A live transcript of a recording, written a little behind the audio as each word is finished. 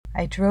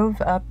I drove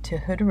up to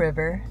Hood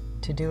River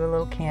to do a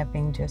little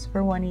camping just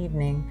for one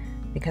evening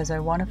because I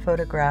want to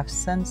photograph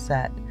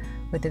sunset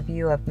with a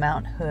view of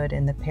Mount Hood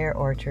and the pear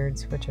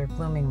orchards, which are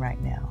blooming right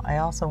now. I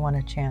also want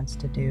a chance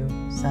to do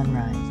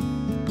sunrise.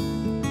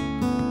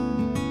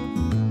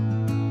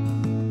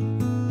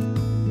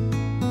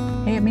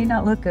 Hey, it may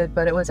not look good,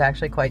 but it was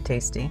actually quite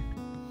tasty.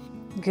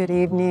 Good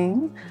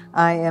evening.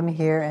 I am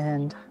here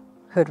in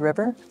Hood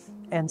River,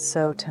 and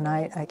so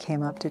tonight I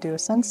came up to do a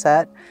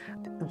sunset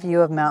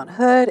view of Mount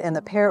Hood and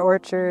the pear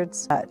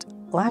orchards.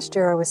 Last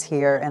year I was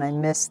here and I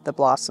missed the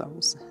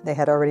blossoms. They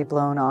had already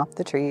blown off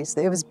the trees.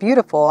 It was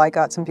beautiful. I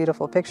got some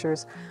beautiful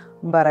pictures,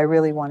 but I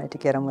really wanted to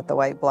get them with the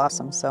white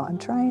blossoms, so I'm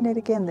trying it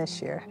again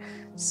this year.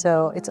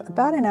 So it's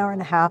about an hour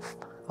and a half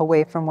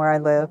away from where I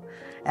live,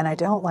 and I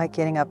don't like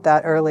getting up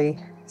that early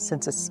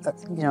since it's,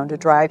 to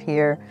drive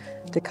here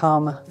to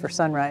come for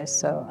sunrise.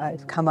 So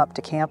I've come up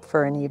to camp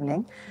for an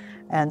evening.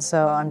 And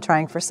so I'm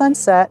trying for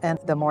sunset, and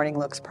the morning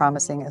looks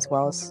promising as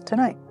well as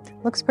tonight.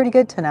 Looks pretty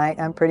good tonight.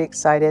 I'm pretty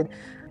excited.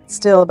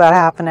 Still about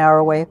half an hour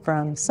away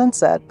from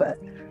sunset, but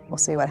we'll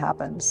see what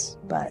happens.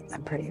 But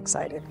I'm pretty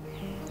excited.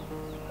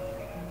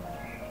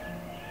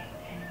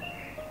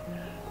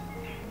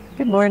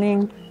 Good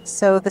morning.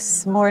 So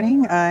this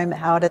morning I'm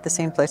out at the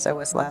same place I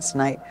was last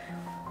night,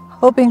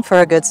 hoping for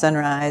a good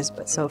sunrise,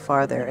 but so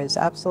far there is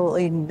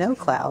absolutely no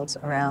clouds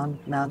around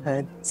Mount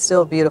Hood.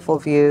 Still a beautiful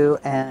view,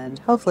 and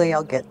hopefully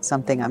I'll get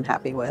something I'm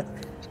happy with.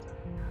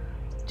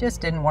 Just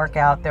didn't work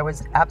out. There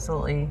was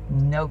absolutely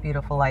no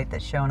beautiful light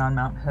that shone on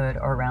Mount Hood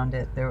or around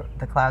it.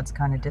 The clouds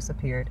kind of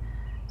disappeared.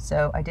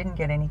 So I didn't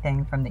get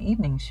anything from the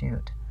evening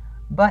shoot.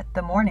 But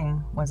the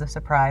morning was a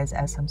surprise,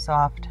 as some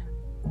soft,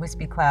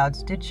 wispy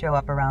clouds did show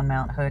up around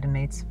Mount Hood and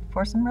made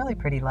for some really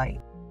pretty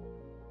light.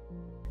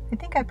 I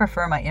think I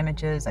prefer my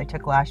images I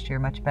took last year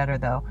much better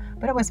though,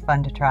 but it was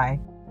fun to try.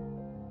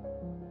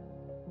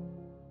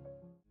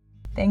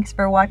 Thanks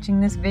for watching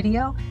this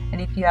video,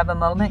 and if you have a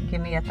moment, give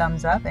me a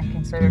thumbs up and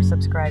consider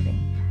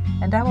subscribing.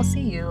 And I will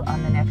see you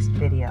on the next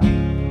video.